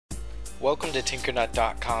Welcome to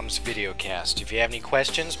Tinkernut.com's videocast. If you have any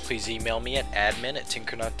questions, please email me at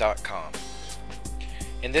admin@tinkernut.com.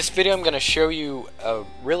 In this video I'm going to show you a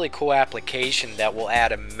really cool application that will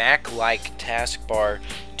add a Mac-like taskbar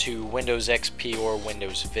to Windows XP or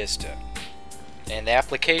Windows Vista. And the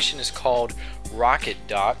application is called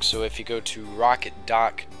RocketDock, so if you go to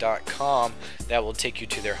RocketDock.com, that will take you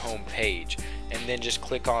to their home page. And then just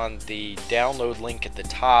click on the download link at the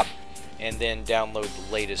top and then download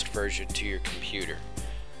the latest version to your computer.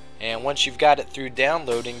 And once you've got it through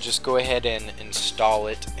downloading, just go ahead and install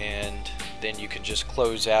it, and then you can just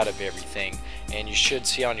close out of everything, and you should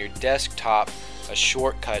see on your desktop a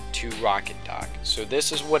shortcut to RocketDock. So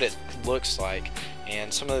this is what it looks like,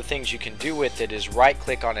 and some of the things you can do with it is right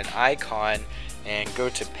click on an icon and go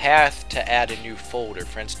to path to add a new folder.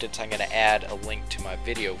 For instance, I'm going to add a link to my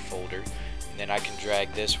video folder, and then I can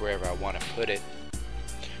drag this wherever I want to put it.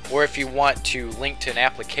 Or if you want to link to an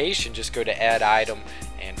application, just go to add item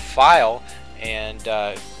and file, and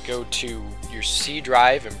go to your C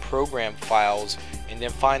drive and program files, and then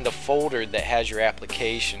find the folder that has your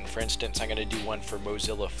application. For instance, I'm going to do one for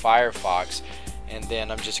Mozilla Firefox, and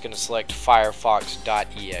then I'm just going to select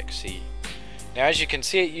firefox.exe. Now, as you can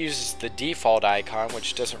see, it uses the default icon,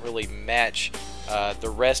 which doesn't really match the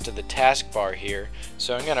rest of the taskbar here.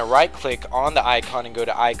 So I'm going to right click on the icon and go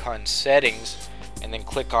to icon settings, and then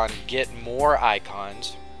click on Get More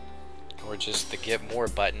Icons, or just the Get More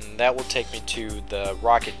button. That will take me to the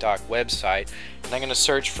RocketDock website, and I'm going to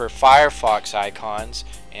search for Firefox icons,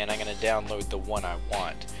 and I'm going to download the one I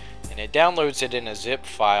want. And it downloads it in a zip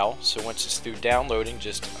file, so once it's through downloading,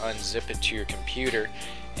 just unzip it to your computer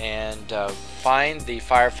and find the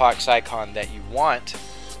Firefox icon that you want,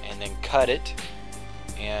 and then cut it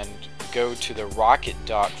and go to the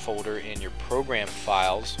RocketDock folder in your program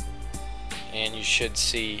files, and you should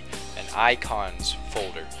see an icons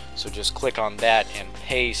folder. So just click on that and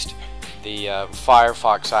paste the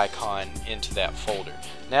Firefox icon into that folder.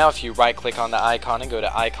 Now if you right click on the icon and go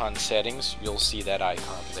to icon settings, you'll see that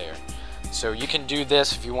icon there. So you can do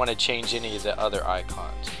this if you want to change any of the other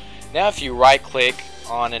icons. Now if you right click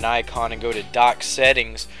on an icon and go to dock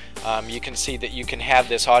settings, you can see that you can have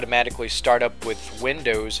this automatically start up with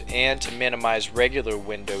Windows and to minimize regular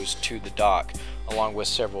Windows to the dock, along with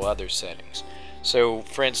several other settings. So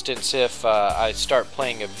for instance, if I start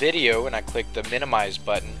playing a video and I click the minimize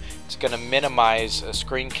button, it's going to minimize a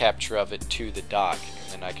screen capture of it to the dock,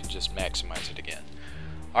 and then I can just maximize it again.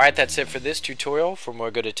 Alright, that's it for this tutorial. For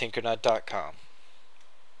more, go to Tinkernut.com.